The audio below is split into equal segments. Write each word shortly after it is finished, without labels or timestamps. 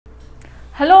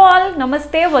Hello all,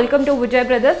 Namaste, welcome to Vijay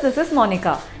Brothers. This is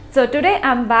Monica. So today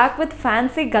I'm back with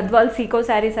fancy Gadwal Sico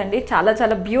sarees andi.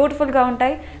 Chala beautiful ga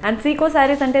untai. And Sico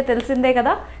sarees ante telisinde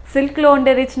kada. Silk lo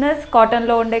unde richness, cotton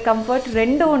lo unde comfort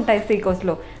rendu untai Sicos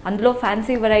lo. Andulo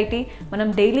fancy variety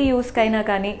manam daily use kaina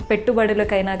kani,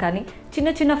 pettubadulakaina kani,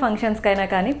 chinna functions kaina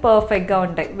kani perfect ga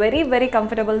untai. Very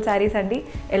comfortable sarees andi.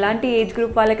 Elanti age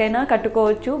group valakaina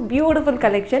kattukovachu. Beautiful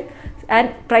collection and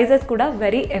prices kuda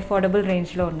very affordable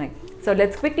range lo unnai. So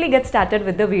let's quickly get started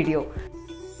with the video.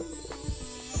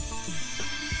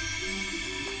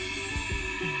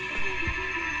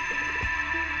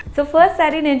 So first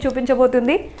saree నేను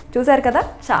చూపించబోతుంది చూసారు కదా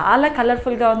చాలా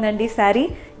colourful గా ఉందండి sorry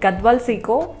Gadwal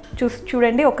Seeko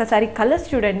చూడండి ఒకసారి colours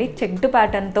చూడండి checked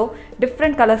pattern తో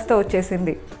డిఫరెంట్ కలర్స్ తో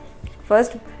వచ్చేసింది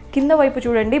ఫస్ట్ కింద వైపు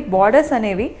చూడండి బోర్డర్స్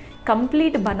అనేవి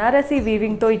కంప్లీట్ బనారసి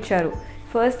వీవింగ్ తో ఇచ్చారు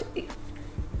ఫస్ట్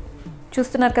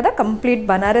చూస్తున్నారు కదా కంప్లీట్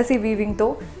బనారసి వీవింగ్ తో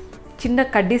చిన్న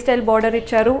కడ్డీ స్టైల్ బార్డర్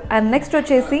ఇచ్చారు అండ్ నెక్స్ట్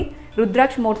వచ్చేసి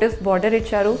రుద్రాక్ష మోటివ్స్ బార్డర్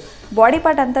ఇచ్చారు బాడీ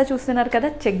పార్ట్ అంతా చూస్తున్నారు కదా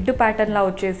చెక్డ్ ప్యాటర్న్ లా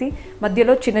వచ్చేసి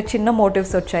మధ్యలో చిన్న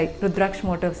మోటివ్స్ వచ్చాయి రుద్రాక్ష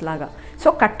మోటివ్స్ లాగా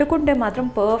సో కట్టుకుంటే మాత్రం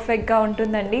పర్ఫెక్ట్గా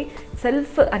ఉంటుందండి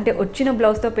సెల్ఫ్ అంటే వచ్చిన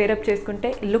బ్లౌజ్తో పేరప్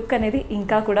చేసుకుంటే లుక్ అనేది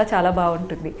ఇంకా కూడా చాలా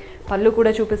బాగుంటుంది పళ్ళు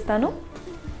కూడా చూపిస్తాను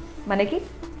మనకి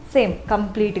సేమ్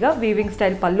కంప్లీట్గా వీవింగ్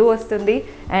స్టైల్ పళ్ళు వస్తుంది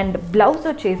అండ్ బ్లౌజ్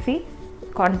వచ్చేసి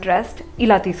కాంట్రాస్ట్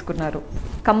ఇలా తీసుకున్నారు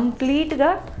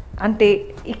కంప్లీట్గా అంటే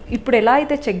ఇప్పుడు ఎలా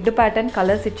అయితే చెక్డ్ ప్యాటర్న్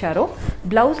కలర్స్ ఇచ్చారో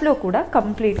బ్లౌజ్లో కూడా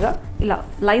కంప్లీట్గా ఇలా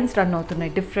లైన్స్ రన్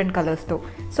అవుతున్నాయి డిఫరెంట్ కలర్స్తో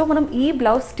సో మనం ఈ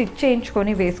బ్లౌజ్ స్టిచ్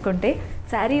చేయించుకొని వేసుకుంటే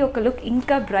శారీ యొక్క లుక్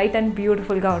ఇంకా బ్రైట్ అండ్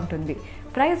బ్యూటిఫుల్గా ఉంటుంది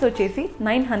ప్రైస్ వచ్చేసి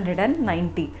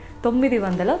 990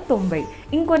 990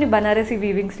 ఇంకొన్ని బనారసి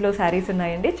వీవింగ్స్లో శారీస్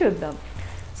ఉన్నాయండి చూద్దాం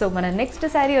సో మన నెక్స్ట్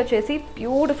శారీ వచ్చేసి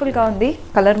బ్యూటిఫుల్గా ఉంది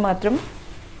కలర్ మాత్రం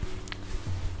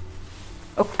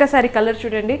ఒక్కసారి కలర్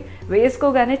చూడండి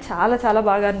వేసుకోగానే చాలా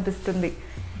బాగా అనిపిస్తుంది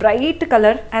bright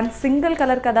colour and single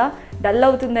colour కదా డల్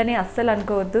అవుతుందని అస్సలు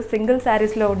అనుకోవద్దు సింగిల్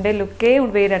శారీస్లో ఉండే లుక్కే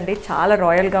వేరండి చాలా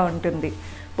రాయల్గా ఉంటుంది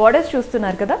బార్డర్స్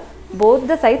చూస్తున్నారు కదా బోత్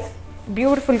ద సైడ్స్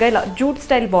బ్యూటిఫుల్గా ఇలా జూట్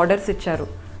స్టైల్ బార్డర్స్ ఇచ్చారు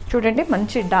చూడండి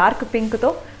మంచి dark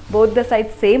పింక్తో both the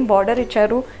sides same border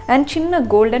ఇచ్చారు అండ్ చిన్న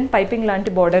గోల్డెన్ పైపింగ్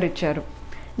లాంటి బార్డర్ ఇచ్చారు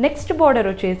నెక్స్ట్ బార్డర్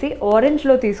వచ్చేసి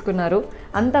ఆరెంజ్లో తీసుకున్నారు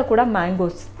అంతా కూడా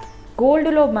మ్యాంగోస్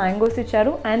గోల్డ్లో మ్యాంగోస్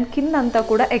ఇచ్చారు అండ్ కింద అంతా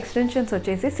కూడా ఎక్స్టెన్షన్స్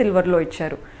వచ్చేసి సిల్వర్లో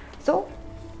ఇచ్చారు సో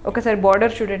ఒకసారి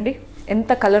బార్డర్ చూడండి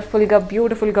ఎంత కలర్ఫుల్గా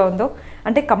బ్యూటిఫుల్గా ఉందో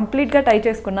అంటే కంప్లీట్గా టై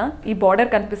చేసుకున్న ఈ బార్డర్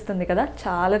కనిపిస్తుంది కదా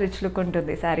చాలా రిచ్ లుక్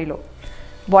ఉంటుంది శారీలో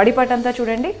బాడీ పార్ట్ అంతా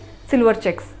చూడండి సిల్వర్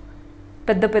చెక్స్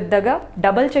పెద్దగా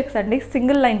డబల్ చెక్స్ అండి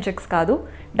సింగిల్ లైన్ చెక్స్ కాదు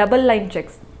డబల్ లైన్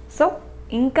చెక్స్ సో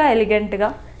ఇంకా ఎలిగెంట్గా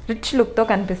రిచ్ లుక్తో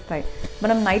కనిపిస్తాయి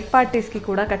మనం నైట్ పార్టీస్కి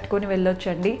కూడా కట్టుకొని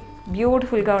వెళ్ళొచ్చండి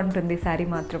బ్యూటిఫుల్గా ఉంటుంది శారీ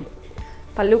మాత్రం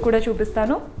పళ్ళు కూడా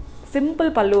చూపిస్తాను సింపుల్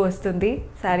పళ్ళు వస్తుంది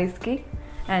శారీస్కి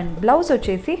అండ్ బ్లౌజ్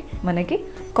వచ్చేసి మనకి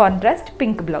contrast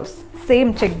pink blouse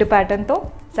same checked ప్యాటర్న్తో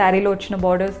శారీలో వచ్చిన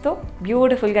బార్డర్స్తో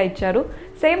బ్యూటిఫుల్గా ఇచ్చారు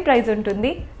సేమ్ ప్రైస్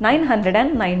ఉంటుంది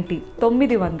 990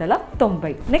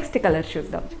 990 నెక్స్ట్ కలర్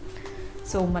చూద్దాం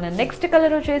సో మన నెక్స్ట్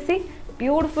కలర్ వచ్చేసి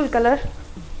బ్యూటిఫుల్ కలర్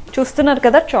చూస్తున్నారు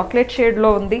కదా చాక్లెట్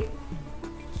షేడ్లో ఉంది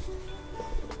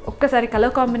ఒక్కసారి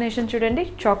కలర్ కాంబినేషన్ చూడండి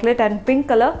chocolate and pink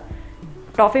colour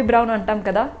toffee brown అంటాం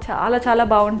కదా చాలా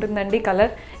బాగుంటుందండి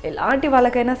కలర్ ఎలాంటి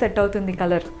వాళ్ళకైనా సెట్ అవుతుంది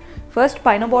కలర్ ఫస్ట్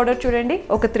పైన బార్డర్ చూడండి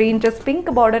ఒక 3 ఇంచెస్ పింక్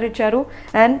బార్డర్ ఇచ్చారు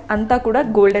అండ్ అంతా కూడా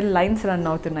గోల్డెన్ లైన్స్ రన్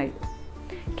అవుతున్నాయి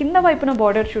కింద వైపున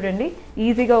బార్డర్ చూడండి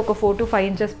ఈజీగా ఒక 4 to 5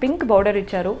 ఇంచెస్ పింక్ బార్డర్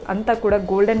ఇచ్చారు అంతా కూడా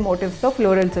గోల్డెన్ మోటివ్స్తో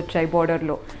ఫ్లోరల్స్ వచ్చాయి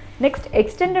బార్డర్లో నెక్స్ట్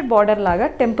ఎక్స్టెండెడ్ బార్డర్ లాగా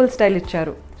టెంపుల్ స్టైల్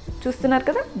ఇచ్చారు చూస్తున్నారు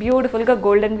కదా బ్యూటిఫుల్గా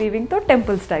గోల్డెన్ వీవింగ్తో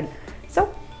టెంపుల్ స్టైల్ సో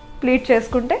ప్లీట్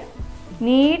చేసుకుంటే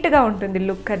నీట్గా ఉంటుంది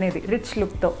లుక్ అనేది రిచ్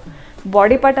లుక్తో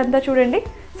బాడీ పార్ట్ అంతా చూడండి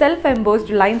సెల్ఫ్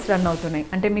ఎంబోస్డ్ లైన్స్ రన్ అవుతున్నాయి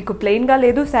అంటే మీకు ప్లెయిన్గా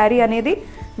లేదు శారీ అనేది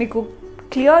మీకు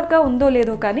క్లియర్గా ఉందో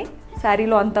లేదో కానీ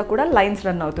శారీలో అంతా కూడా లైన్స్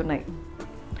రన్ అవుతున్నాయి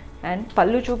అండ్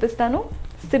పళ్ళు చూపిస్తాను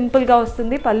సింపుల్గా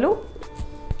వస్తుంది పళ్ళు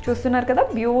చూస్తున్నారు కదా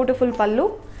బ్యూటిఫుల్ పళ్ళు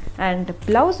అండ్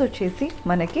బ్లౌజ్ వచ్చేసి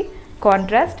మనకి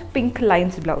కాంట్రాస్ట్ పింక్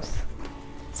లైన్స్ బ్లౌజ్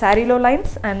శారీలో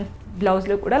లైన్స్ అండ్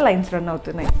బ్లౌజ్లో కూడా లైన్స్ రన్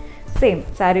అవుతున్నాయి సేమ్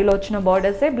శారీలో వచ్చిన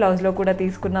బార్డర్సే బ్లౌజ్లో కూడా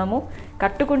తీసుకున్నాము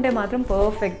కట్టుకుంటే మాత్రం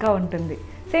పర్ఫెక్ట్గా ఉంటుంది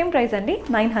సేమ్ ప్రైస్ అండి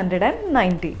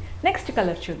 990 నెక్స్ట్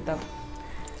కలర్ చూద్దాం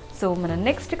సో మన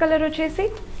నెక్స్ట్ కలర్ వచ్చేసి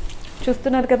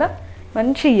చూస్తున్నారు కదా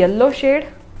మంచి ఎల్లో షేడ్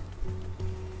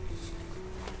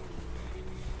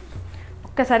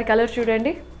ఒక్కసారి కలర్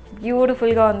చూడండి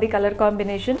బ్యూటిఫుల్గా ఉంది colour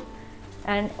combination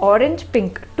and orange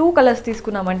pink 2 colours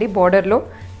తీసుకున్నామండి బార్డర్లో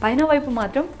పైన వైపు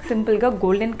మాత్రం సింపుల్గా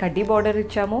గోల్డెన్ కడ్డీ బార్డర్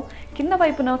ఇచ్చాము కింద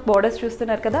వైపున బార్డర్స్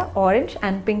చూస్తున్నారు కదా orange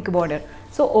and pink border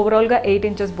so ఓవరాల్గా 8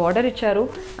 ఇంచెస్ బార్డర్ ఇచ్చారు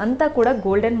అంతా కూడా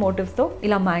గోల్డెన్ మోటివ్స్తో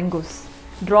ఇలా mangoes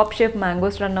drop shape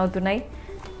mangoes run అవుతున్నాయి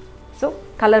సో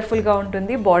కలర్ఫుల్గా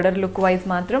ఉంటుంది. బార్డర్ లుక్ వైజ్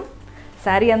మాత్రం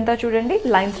శారీ అంతా చూడండి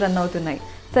లైన్స్ రన్ అవుతున్నాయి.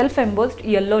 Self embossed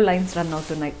yellow lines run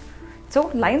అవుతున్నాయి. సో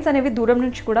లైన్స్ అనేవి దూరం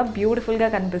నుంచి కూడా బ్యూటిఫుల్గా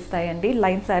కనిపిస్తాయండి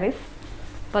లైన్ శారీస్.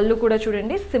 పళ్ళు కూడా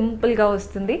చూడండి సింపుల్గా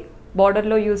వస్తుంది.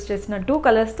 బార్డర్లో యూజ్ చేసిన 2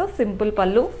 కలర్స్తో సింపుల్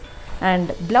పళ్ళు.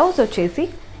 అండ్ బ్లౌజ్ వచ్చేసి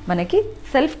మనకి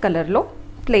సెల్ఫ్ కలర్లో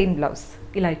ప్లెయిన్ బ్లౌజ్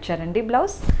ఇలా ఇచ్చారండి.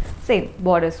 బ్లౌజ్ సేమ్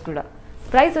బార్డర్స్ కూడా.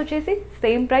 ప్రైస్ వచ్చేసి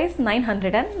సేమ్ ప్రైస్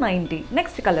 990.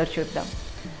 నెక్స్ట్ కలర్ చూద్దాం.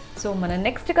 సో మన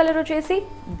నెక్స్ట్ కలర్ వచ్చేసి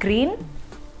గ్రీన్.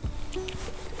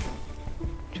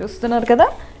 చూస్తున్నారు కదా,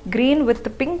 green with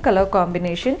pink colour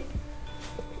combination.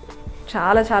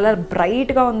 చాలా చాలా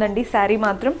బ్రైట్గా ఉందండి శారీ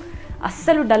మాత్రం.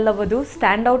 అస్సలు డల్ అవ్వదు.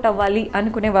 స్టాండ్ అవుట్ అవ్వాలి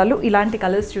అనుకునే వాళ్ళు ఇలాంటి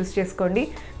కలర్స్ చూస్ చేసుకోండి.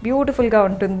 బ్యూటిఫుల్గా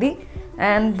ఉంటుంది.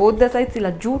 అండ్ బోత్ ద సైడ్స్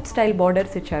ఇలా జూట్ స్టైల్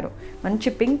బార్డర్స్ ఇచ్చారు. మంచి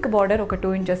పింక్ బార్డర్ ఒక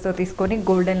 2 ఇంచెస్తో తీసుకొని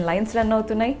గోల్డెన్ లైన్స్ రన్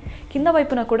అవుతున్నాయి. కింద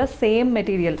వైపున కూడా సేమ్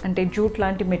మెటీరియల్ అంటే జూట్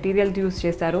లాంటి మెటీరియల్ యూస్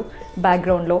చేశారు.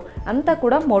 బ్యాక్గ్రౌండ్లో అంతా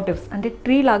కూడా మోటివ్స్ అంటే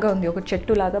ట్రీ లాగా ఉంది, ఒక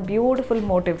చెట్టు లాగా బ్యూటిఫుల్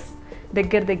మోటివ్స్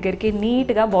దగ్గరికి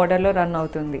నీట్గా బార్డర్లో రన్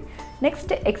అవుతుంది.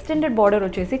 నెక్స్ట్ ఎక్స్టెండెడ్ బార్డర్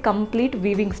వచ్చేసి కంప్లీట్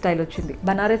వీవింగ్ స్టైల్ వచ్చింది.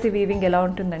 బనారసి వీవింగ్ ఎలా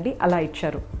ఉంటుందండి అలా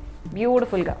ఇచ్చారు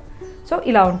బ్యూటిఫుల్గా. సో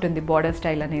ఇలా ఉంటుంది బార్డర్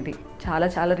స్టైల్ అనేది. చాలా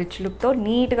చాలా రిచ్ లుక్తో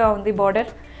నీట్గా ఉంది బార్డర్.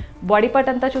 బాడీ పార్ట్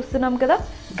అంతా చూస్తున్నాం కదా,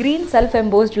 green self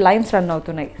embossed lines run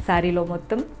అవుతున్నాయి శారీలో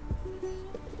మొత్తం.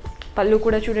 పళ్ళు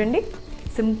కూడా చూడండి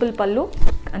సింపుల్ పళ్ళు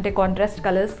అంటే కాంట్రాస్ట్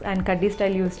కలర్స్ అండ్ కడ్డీ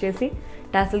స్టైల్ యూజ్ చేసి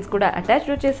టాసిల్స్ కూడా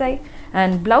అటాచ్డ్ వచ్చేసాయి.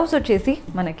 అండ్ బ్లౌజ్ వచ్చేసి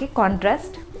మనకి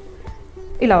కాంట్రాస్ట్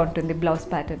ఇలా ఉంటుంది blouse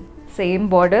pattern. Same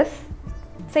borders,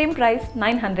 same price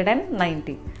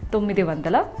 990.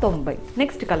 990.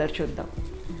 Next colour చూద్దాం.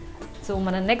 సో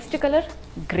మన నెక్స్ట్ కలర్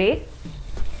గ్రే.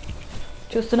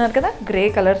 చూస్తున్నారు కదా, గ్రే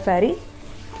కలర్ శారీ.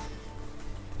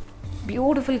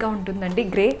 బ్యూటిఫుల్గా ఉంటుందండి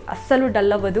గ్రే. అస్సలు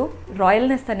డల్ అవ్వదు.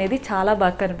 రాయల్నెస్ అనేది చాలా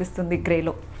బాగా కనిపిస్తుంది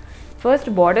గ్రేలో. ఫస్ట్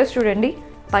బార్డర్స్ చూడండి,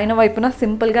 పైన వైపున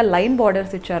సింపుల్గా లైన్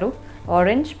బార్డర్స్ ఇచ్చారు.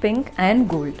 Orange, pink and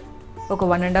gold. ఒక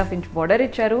 1.5 ఇంచ్ బార్డర్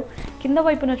ఇచ్చారు. కింద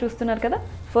వైపున చూస్తున్నారు కదా,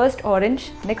 first orange,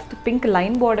 next pink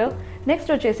line border,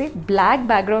 next వచ్చేసి బ్లాక్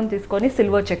బ్యాక్గ్రౌండ్ తీసుకొని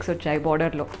సిల్వర్ చెక్స్ వచ్చాయి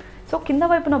బార్డర్లో. సో కింద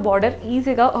వైపున బార్డర్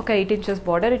ఈజీగా ఒక 8 ఇంచెస్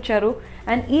బార్డర్ ఇచ్చారు.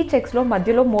 అండ్ ఈ చెక్స్లో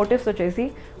మధ్యలో మోటివ్స్ వచ్చేసి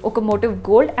ఒక మోటివ్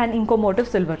గోల్డ్ అండ్ ఇంకో మోటివ్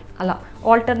సిల్వర్ అలా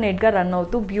ఆల్టర్నేట్గా రన్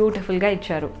అవుతూ బ్యూటిఫుల్గా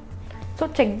ఇచ్చారు. సో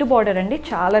చెక్డ్ బార్డర్ అండి,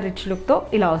 చాలా రిచ్ లుక్తో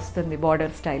ఇలా వస్తుంది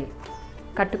బార్డర్ స్టైల్.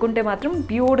 కట్టుకుంటే మాత్రం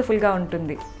బ్యూటిఫుల్గా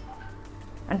ఉంటుంది.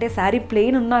 అంటే శారీ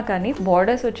ప్లెయిన్ ఉన్నా కానీ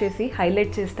బార్డర్స్ వచ్చేసి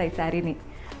హైలైట్ చేస్తాయి శారీని.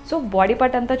 సో బాడీ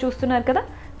పార్ట్ అంతా చూస్తున్నారు కదా,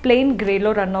 ప్లెయిన్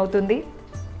గ్రేలో రన్ అవుతుంది.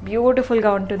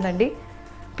 బ్యూటిఫుల్గా ఉంటుందండి.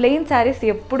 ప్లెయిన్ శారీస్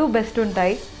ఎప్పుడూ బెస్ట్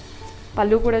ఉంటాయి.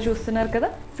 పళ్ళు కూడా చూస్తున్నారు కదా,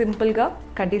 సింపుల్గా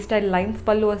కడ్డీ స్టైల్ లైన్స్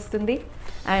పళ్ళు వస్తుంది.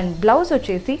 అండ్ బ్లౌజ్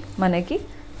వచ్చేసి మనకి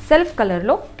సెల్ఫ్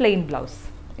కలర్లో ప్లెయిన్ బ్లౌజ్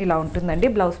ఇలా ఉంటుందండి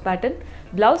బ్లౌజ్ ప్యాటర్న్.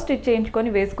 బ్లౌజ్ స్టిచ్ చేయించుకొని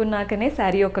వేసుకున్నాకనే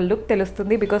శారీ యొక్క లుక్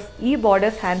తెలుస్తుంది. బికాస్ ఈ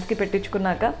బార్డర్స్ హ్యాండ్స్కి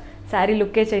పెట్టించుకున్నాక శారీ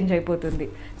లుక్కే చేంజ్ అయిపోతుంది.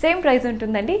 సేమ్ ప్రైస్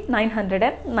ఉంటుందండి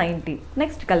 990.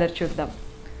 నెక్స్ట్ కలర్ చూద్దాం.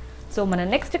 సో మన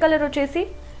నెక్స్ట్ కలర్ వచ్చేసి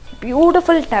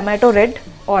బ్యూటిఫుల్ టమాటో రెడ్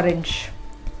ఆరెంజ్.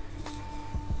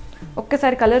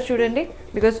 ఒక్కసారి కలర్ చూడండి,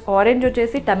 బికాస్ ఆరెంజ్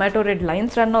వచ్చేసి టమాటో రెడ్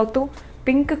లైన్స్ రన్ అవుతూ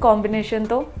పింక్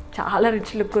కాంబినేషన్తో చాలా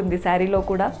రిచ్ లుక్ ఉంది శారీలో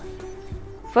కూడా.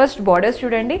 ఫస్ట్ బార్డర్స్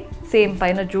చూడండి, సేమ్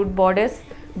పైన jute borders,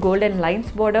 golden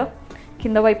lines border,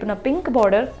 కింద వైపున pink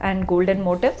border and golden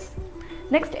motifs.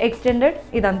 Next extended,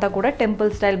 ఇదంతా కూడా టెంపుల్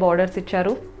స్టైల్ బార్డర్స్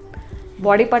ఇచ్చారు.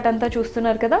 బాడీ పార్ట్ అంతా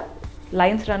చూస్తున్నారు కదా,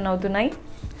 లైన్స్ రన్ అవుతున్నాయి.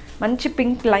 మంచి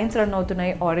పింక్ లైన్స్ రన్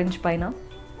అవుతున్నాయి ఆరెంజ్ పైన.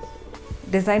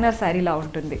 డిజైనర్ శారీలా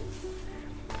ఉంటుంది.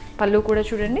 పళ్ళు కూడా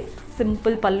చూడండి,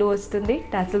 సింపుల్ పళ్ళు వస్తుంది.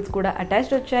 టాసిల్స్ కూడా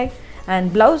అటాచ్డ్ వచ్చాయి. అండ్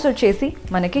బ్లౌజ్ వచ్చేసి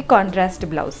మనకి కాంట్రాస్ట్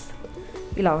బ్లౌజ్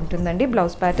ఇలా ఉంటుందండి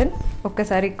బ్లౌజ్ ప్యాటర్న్.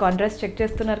 ఒక్కసారి కాంట్రాస్ట్ చెక్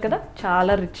చేస్తున్నారు కదా,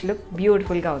 చాలా రిచ్ లుక్,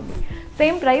 బ్యూటిఫుల్గా ఉంది.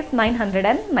 Same price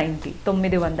 990.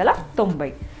 990.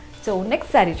 So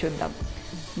next sari చూద్దాం.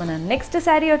 మన నెక్స్ట్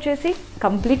శారీ వచ్చేసి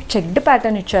కంప్లీట్ చెక్డ్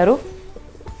ప్యాటర్న్ ఇచ్చారు.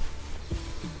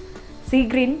 Sea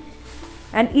green.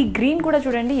 అండ్ ఈ గ్రీన్ కూడా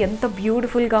చూడండి ఎంత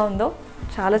బ్యూటిఫుల్గా ఉందో,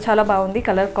 చాలా చాలా బాగుంది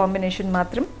కలర్ కాంబినేషన్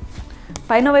మాత్రం.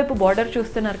 పైన వైపు బార్డర్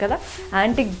చూస్తున్నారు కదా,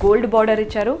 యాంటిక్ గోల్డ్ బార్డర్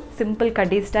ఇచ్చారు, సింపుల్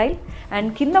కడ్డీ స్టైల్. అండ్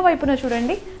కింద వైపున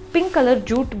చూడండి పింక్ కలర్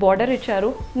జూట్ బార్డర్ ఇచ్చారు.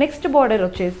 నెక్స్ట్ బార్డర్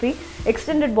వచ్చేసి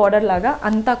ఎక్స్టెండెడ్ బార్డర్ లాగా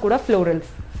అంతా కూడా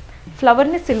ఫ్లోరల్స్,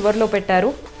 ఫ్లవర్ని సిల్వర్లో పెట్టారు.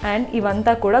 అండ్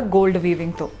ఇవంతా కూడా గోల్డ్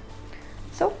వీవింగ్తో.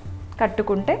 సో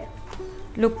కట్టుకుంటే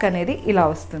లుక్ అనేది ఇలా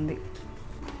వస్తుంది.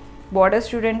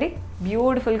 బార్డర్స్ చూడండి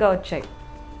బ్యూటిఫుల్గా వచ్చాయి.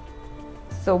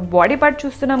 సో బాడీ పార్ట్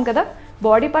చూస్తున్నాం కదా,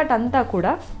 బాడీ పార్ట్ అంతా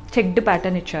కూడా చెక్డ్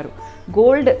ప్యాటర్న్ ఇచ్చారు.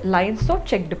 Gold లైన్స్తో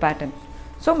checked pattern.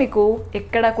 సో మీకు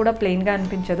ఎక్కడ కూడా ప్లెయిన్గా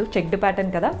అనిపించదు. చెక్డ్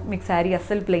ప్యాటర్న్ కదా, మీకు శారీ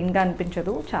అస్సలు ప్లెయిన్గా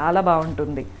అనిపించదు, చాలా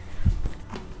బాగుంటుంది.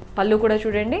 పళ్ళు కూడా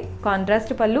చూడండి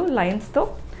కాంట్రాస్ట్ పళ్ళు లైన్స్తో.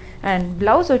 అండ్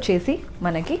బ్లౌజ్ వచ్చేసి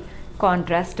మనకి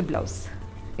కాంట్రాస్ట్ బ్లౌజ్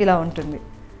ఇలా ఉంటుంది.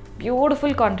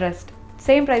 Beautiful contrast.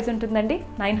 సేమ్ ప్రైస్ ఉంటుందండి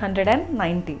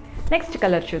 990. నెక్స్ట్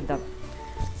కలర్ చూద్దాం.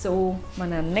 సో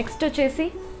మన నెక్స్ట్ వచ్చేసి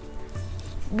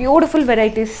బ్యూటిఫుల్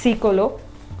వెరైటీస్ సీకోలో.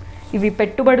 ఇవి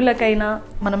పెట్టుబడులకైనా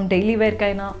మనం డైలీ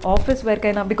వేర్కైనా ఆఫీస్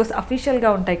వేర్కైనా, బికాస్ అఫీషియల్గా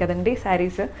ఉంటాయి కదండి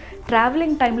శారీస్.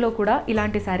 ట్రావెలింగ్ టైంలో కూడా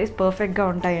ఇలాంటి శారీస్ పర్ఫెక్ట్గా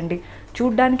ఉంటాయండి.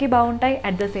 చూడ్డానికి బాగుంటాయి,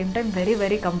 at the same time very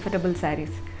very comfortable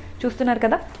saris. చూస్తున్నారు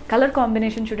కదా, కలర్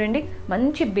కాంబినేషన్ చూడండి.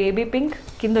 మంచి బేబీ పింక్,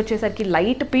 కింద వచ్చేసరికి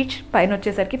లైట్ పీచ్, పైన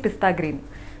వచ్చేసరికి పిస్తా గ్రీన్.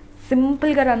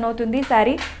 సింపుల్గా రన్ అవుతుంది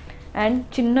శారీ. అండ్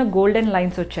చిన్న గోల్డెన్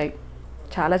లైన్స్ వచ్చాయి.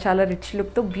 చాలా చాలా రిచ్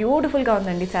లుక్తో బ్యూటిఫుల్గా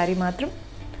ఉందండి శారీ మాత్రం.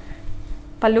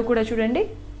 పళ్ళు కూడా చూడండి,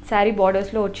 శారీ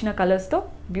బార్డర్స్లో వచ్చిన కలర్స్తో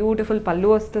బ్యూటిఫుల్ పళ్ళు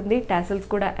వస్తుంది. టాసల్స్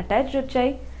కూడా అటాచ్డ్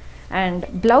వచ్చాయి. అండ్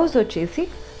బ్లౌజ్ వచ్చేసి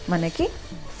మనకి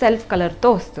సెల్ఫ్ కలర్తో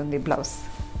వస్తుంది బ్లౌజ్.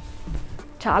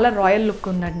 చాలా రాయల్ లుక్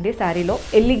ఉందండి శారీలో,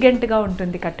 ఎలిగెంట్గా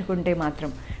ఉంటుంది కట్టుకుంటే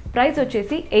మాత్రం. ప్రైస్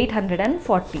వచ్చేసి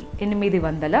 840,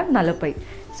 840.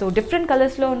 సో డిఫరెంట్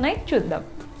కలర్స్లో ఉన్నాయి, చూద్దాం.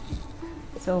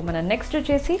 సో మన నెక్స్ట్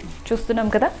వచ్చేసి చూస్తున్నాం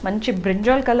కదా, మంచి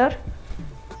brinjal colour.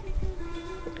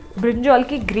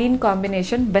 బ్రింజాల్కి green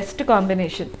combination best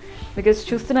combination. Because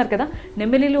చూస్తున్నారు కదా,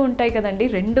 నెమిలీలు ఉంటాయి కదండి,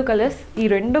 2 కలర్స్. ఈ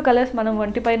 2 కలర్స్ మనం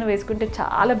ఒంటిపైన వేసుకుంటే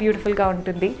చాలా బ్యూటిఫుల్గా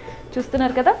ఉంటుంది.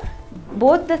 చూస్తున్నారు కదా,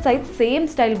 both the sides same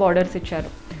style borders ఇచ్చారు.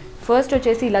 ఫస్ట్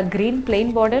వచ్చేసి ఇలా గ్రీన్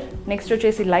ప్లెయిన్ బార్డర్, నెక్స్ట్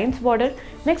వచ్చేసి lines border,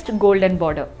 next golden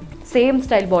border. Same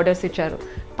style borders ఇచ్చారు.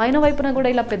 పైన వైపున కూడా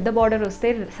ఇలా పెద్ద బార్డర్ వస్తే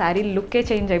శారీ లుక్కే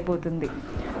చేంజ్ అయిపోతుంది.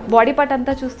 బాడీ పార్ట్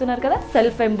అంతా చూస్తున్నారు కదా,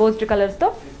 సెల్ఫ్ ఎంబోస్డ్ కలర్స్తో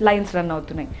లైన్స్ రన్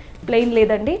అవుతున్నాయి. ప్లెయిన్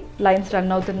లేదండి, లైన్స్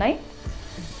రన్ అవుతున్నాయి.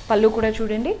 పళ్ళు కూడా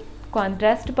చూడండి,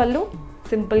 కాంట్రాస్ట్ పళ్ళు,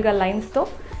 సింపుల్గా లైన్స్తో.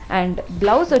 అండ్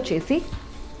బ్లౌజ్ వచ్చేసి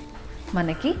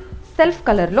మనకి సెల్ఫ్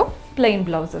కలర్లో ప్లెయిన్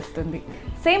బ్లౌజ్ వస్తుంది.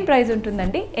 సేమ్ ప్రైస్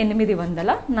ఉంటుందండి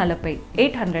 840,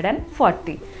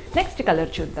 840. నెక్స్ట్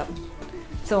కలర్ చూద్దాం.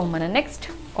 సో మన నెక్స్ట్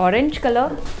ఆరెంజ్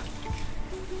కలర్.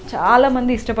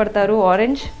 చాలామంది ఇష్టపడతారు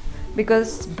ఆరెంజ్,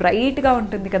 బికాస్ బ్రైట్గా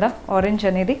ఉంటుంది కదా ఆరెంజ్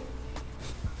అనేది.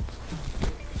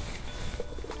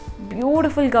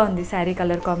 బ్యూటిఫుల్గా ఉంది శారీ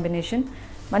కలర్ కాంబినేషన్.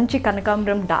 మంచి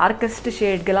కనకాంబరం డార్కెస్ట్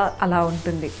షేడ్ గల అలా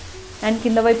ఉంటుంది. అండ్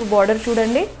కింద వైపు బార్డర్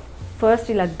చూడండి, ఫస్ట్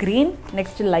ఇలా green,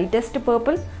 next lightest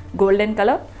purple, golden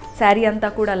colour. Sari అంతా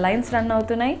కూడా లైన్స్ రన్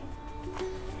అవుతున్నాయి.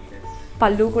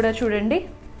 పళ్ళు కూడా చూడండి,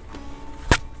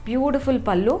 బ్యూటిఫుల్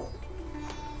పళ్ళు.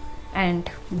 అండ్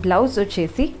బ్లౌజ్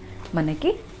వచ్చేసి మనకి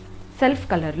సెల్ఫ్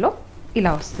కలర్లో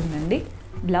ఇలా వస్తుందండి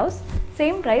blouse.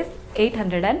 Same price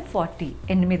 840,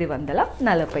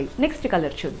 840. Next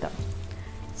colour చూద్దాం.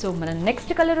 సో మన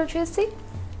నెక్స్ట్ కలర్ వచ్చేసి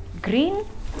గ్రీన్,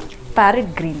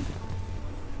 ప్యారెట్ గ్రీన్.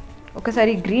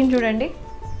 ఒకసారి గ్రీన్ చూడండి.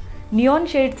 నియాన్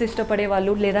షేడ్స్ ఇష్టపడే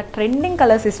వాళ్ళు లేదా ట్రెండింగ్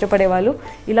కలర్స్ ఇష్టపడే వాళ్ళు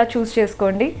ఇలా చూస్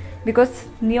చేసుకోండి, బికాస్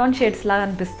నియాన్ షేడ్స్ లాగా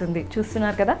అనిపిస్తుంది.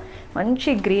 చూస్తున్నారు కదా,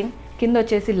 మంచి గ్రీన్, కింద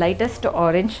వచ్చేసి లైటెస్ట్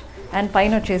ఆరెంజ్, అండ్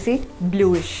పైన వచ్చేసి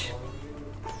బ్లూయిష్.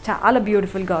 చాలా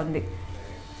బ్యూటిఫుల్గా ఉంది.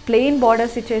 ప్లెయిన్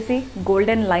బార్డర్స్ ఇచ్చేసి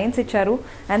గోల్డెన్ లైన్స్ ఇచ్చారు.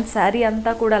 అండ్ శారీ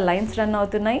అంతా కూడా లైన్స్ రన్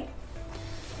అవుతున్నాయి.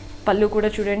 పళ్ళు కూడా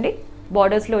చూడండి,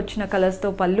 బార్డర్స్లో వచ్చిన కలర్స్తో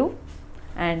పళ్ళు.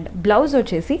 అండ్ బ్లౌజ్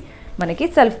వచ్చేసి మనకి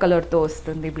సెల్ఫ్ కలర్తో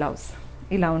వస్తుంది బ్లౌజ్.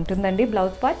 ఇలా ఉంటుందండి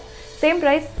blouse part. Same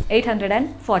price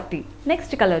 840.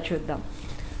 Next colour చూద్దాం.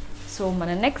 సో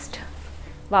మన next,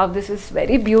 wow, this is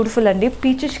very beautiful అండి.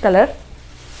 పీచిష్ కలర్,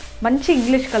 మంచి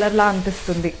ఇంగ్లీష్ కలర్లా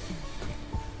అనిపిస్తుంది.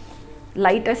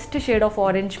 Lightest shade of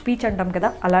orange, peach అంటాం కదా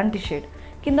అలాంటి షేడ్.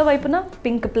 కింద వైపున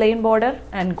pink plain border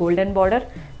and golden border.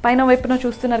 పైన వైపున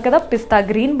చూస్తున్నారు కదా, పిస్తా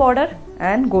green border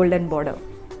and golden border.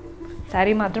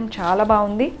 Sari మాత్రం చాలా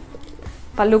బాగుంది.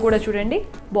 పళ్ళు కూడా చూడండి,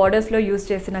 బార్డర్స్లో యూజ్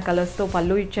చేసిన కలర్స్తో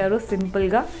పళ్ళు ఇచ్చారు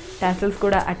సింపుల్గా. టాసల్స్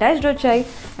కూడా అటాచ్డ్ వచ్చాయి.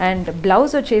 అండ్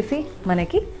బ్లౌజ్ వచ్చేసి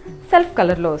మనకి సెల్ఫ్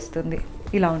కలర్లో వస్తుంది.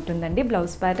 ఇలా ఉంటుందండి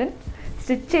బ్లౌజ్ ప్యాటర్న్.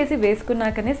 స్టిచ్ చేసి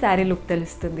వేసుకున్నాకనే శారీ లుక్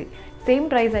తెలుస్తుంది. సేమ్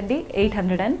ప్రైస్ అండి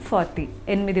 840,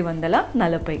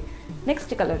 840.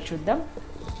 నెక్స్ట్ కలర్ చూద్దాం.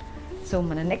 సో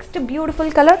మన నెక్స్ట్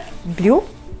బ్యూటిఫుల్ కలర్ బ్లూ.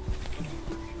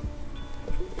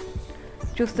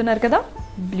 చూస్తున్నారు కదా,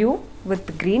 బ్లూ విత్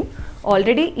గ్రీన్.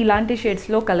 ఆల్రెడీ ఇలాంటి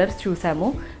షేడ్స్లో కలర్స్ చూసాము.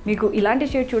 మీకు ఇలాంటి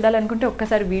షేడ్ చూడాలనుకుంటే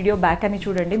ఒక్కసారి వీడియో బ్యాక్ అని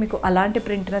చూడండి. మీకు అలాంటి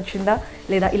ప్రింట్ నచ్చిందా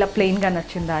లేదా ఇలా ప్లెయిన్గా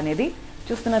నచ్చిందా అనేది.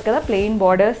 చూస్తున్నారు కదా, ప్లెయిన్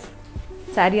బార్డర్స్,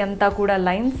 శారీ అంతా కూడా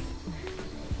లైన్స్.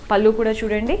 పళ్ళు కూడా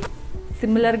చూడండి,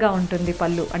 సిమిలర్గా ఉంటుంది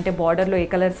పళ్ళు. అంటే బార్డర్లో ఏ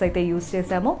కలర్స్ అయితే యూస్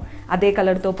చేసామో అదే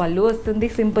కలర్తో పళ్ళు వస్తుంది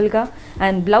సింపుల్గా.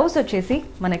 అండ్ బ్లౌజ్ వచ్చేసి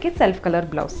మనకి సెల్ఫ్ కలర్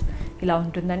బ్లౌజ్. ఇలా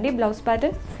ఉంటుందండి బ్లౌజ్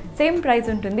ప్యాటర్న్. సేమ్ ప్రైస్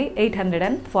ఉంటుంది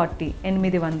 840,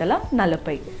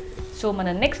 840. సో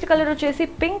మన నెక్స్ట్ కలర్ వచ్చేసి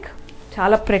పింక్.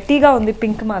 చాలా ప్రెట్టీగా ఉంది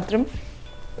పింక్ మాత్రం.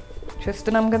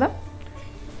 చూస్తున్నాం కదా,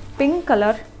 పింక్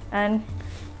కలర్.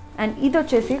 అండ్ ఇది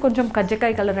వచ్చేసి కొంచెం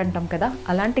కజ్జకాయ కలర్ అంటాం కదా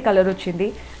అలాంటి కలర్ వచ్చింది.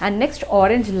 And next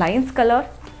orange lines colour.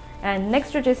 And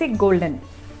next వచ్చేసి గోల్డెన్.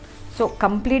 సో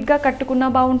కంప్లీట్గా కట్టుకున్నా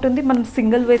బాగుంటుంది, మనం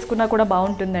సింగిల్ వేసుకున్నా కూడా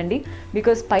బాగుంటుందండి.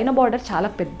 బికాజ్ పైన బార్డర్ చాలా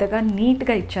పెద్దగా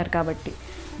నీట్గా ఇచ్చారు కాబట్టి.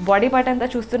 బాడీ పార్ట్ అంతా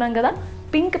చూస్తున్నాం కదా,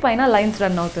 పింక్ పైన లైన్స్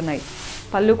రన్ అవుతున్నాయి.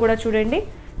 పళ్ళు కూడా చూడండి,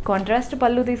 కాంట్రాస్ట్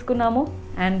పళ్ళు తీసుకున్నాము.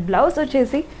 అండ్ బ్లౌజ్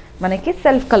వచ్చేసి మనకి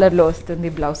సెల్ఫ్ కలర్లో వస్తుంది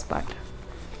బ్లౌజ్ పార్ట్.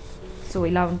 సో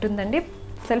ఇలా ఉంటుందండి,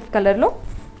 సెల్ఫ్ కలర్లో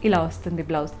ఇలా వస్తుంది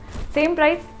blouse. Same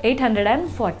price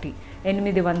 840,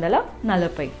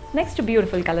 840. Next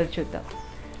beautiful colour చూద్దాం.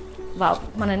 వావ్,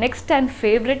 మన next and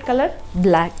favourite colour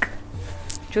black.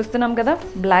 చూస్తున్నాం కదా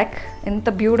బ్లాక్ ఎంత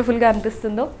బ్యూటిఫుల్గా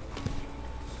అనిపిస్తుందో.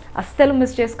 అస్సలు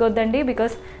మిస్ చేసుకోవద్దండి,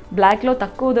 బికాస్ బ్లాక్లో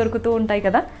తక్కువ దొరుకుతూ ఉంటాయి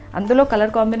కదా. అందులో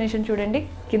కలర్ కాంబినేషన్ చూడండి,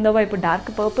 కింద వైపు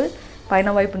డార్క్ పర్పుల్, పైన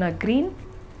వైపున గ్రీన్.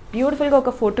 బ్యూటిఫుల్గా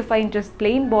ఒక 4 to 5 inches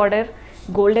plain border,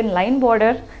 golden line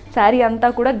border. Sari అంతా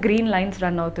కూడా గ్రీన్ లైన్స్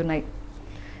రన్ అవుతున్నాయి.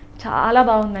 చాలా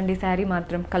బాగుందండి శారీ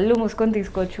మాత్రం, కళ్ళు మూసుకొని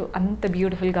తీసుకోవచ్చు, అంత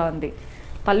బ్యూటిఫుల్గా ఉంది.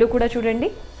 పళ్ళు కూడా చూడండి,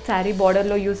 శారీ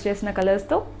బార్డర్లో యూజ్ చేసిన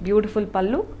కలర్స్తో బ్యూటిఫుల్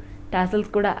పళ్ళు,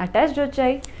 టాసిల్స్ కూడా అటాచ్డ్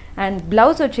వచ్చాయి. అండ్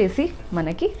బ్లౌజ్ వచ్చేసి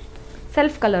మనకి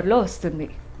సెల్ఫ్ కలర్లో వస్తుంది.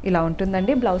 ఇలా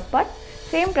ఉంటుందండి blouse part.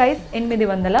 Same price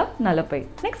 840.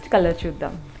 Next colour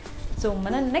చూద్దాం. సో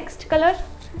మన నెక్స్ట్ కలర్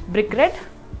బ్రిక్ రెడ్.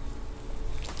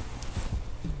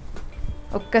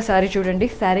 ఒక్కసారి చూడండి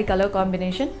శారీ కలర్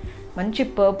కాంబినేషన్, మంచి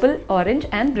purple, orange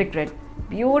and brick red.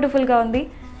 బ్యూటిఫుల్గా ఉంది.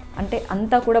 అంటే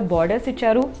అంతా కూడా బార్డర్స్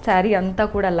ఇచ్చారు, శారీ అంతా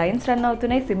కూడా లైన్స్ రన్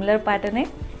అవుతున్నాయి, సిమిలర్ ప్యాటర్నే.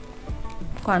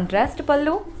 కాంట్రాస్ట్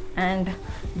పళ్ళు అండ్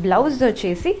బ్లౌజ్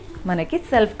వచ్చేసి మనకి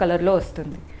సెల్ఫ్ కలర్లో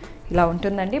వస్తుంది. ఇలా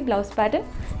ఉంటుందండి blouse pattern.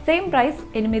 Same price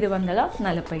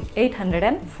 840,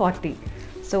 840.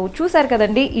 So చూసారు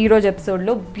కదండి ఈరోజు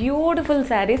ఎపిసోడ్లో బ్యూటిఫుల్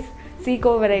శారీస్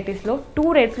సీకో వెరైటీస్లో 2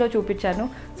 రేట్స్లో చూపించాను.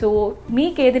 సో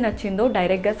మీకు ఏది నచ్చిందో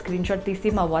డైరెక్ట్గా స్క్రీన్ షాట్ తీసి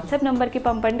మా వాట్సాప్ నెంబర్కి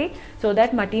పంపండి. సో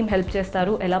దాట్ మా టీం హెల్ప్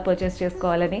చేస్తారు ఎలా పర్చేస్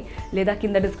చేసుకోవాలని. లేదా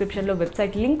కింద డిస్క్రిప్షన్లో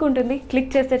వెబ్సైట్ లింక్ ఉంటుంది,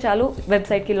 క్లిక్ చేస్తే చాలు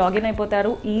వెబ్సైట్కి లాగిన్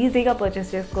అయిపోతారు, ఈజీగా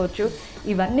పర్చేస్ చేసుకోవచ్చు.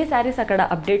 ఇవన్నీ శారీస్ అక్కడ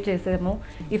అప్డేట్ చేసాము.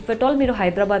 ఇఫ్ ఎట్ ఆల్ మీరు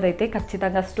హైదరాబాద్ అయితే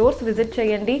ఖచ్చితంగా స్టోర్స్ విజిట్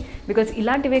చేయండి, బికాజ్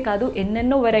ఇలాంటివే కాదు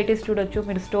ఎన్నెన్నో వెరైటీస్ చూడొచ్చు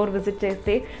మీరు స్టోర్ విజిట్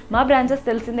చేస్తే. మా బ్రాంచెస్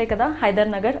తెలిసిందే కదా,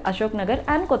 హైదర్నగర్, అశోక్ నగర్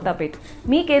అండ్ కొత్తపేట్.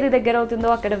 మీకు ఏది దగ్గర అవుతుందో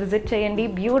అక్కడ విజిట్ చేయండి,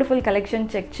 బ్యూటిఫుల్ కలెక్షన్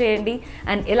చెక్ చేయండి.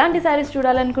 అండ్ ఎలాంటి శారీస్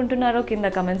చూడాలనుకుంటున్నారో కింద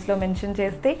కమెంట్స్లో మెన్షన్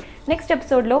చేస్తే నెక్స్ట్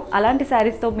ఎపిసోడ్లో అలాంటి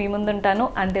శారీస్తో మీ ముందుంటాను.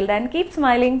 Until then keep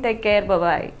smiling, take care,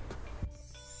 bye.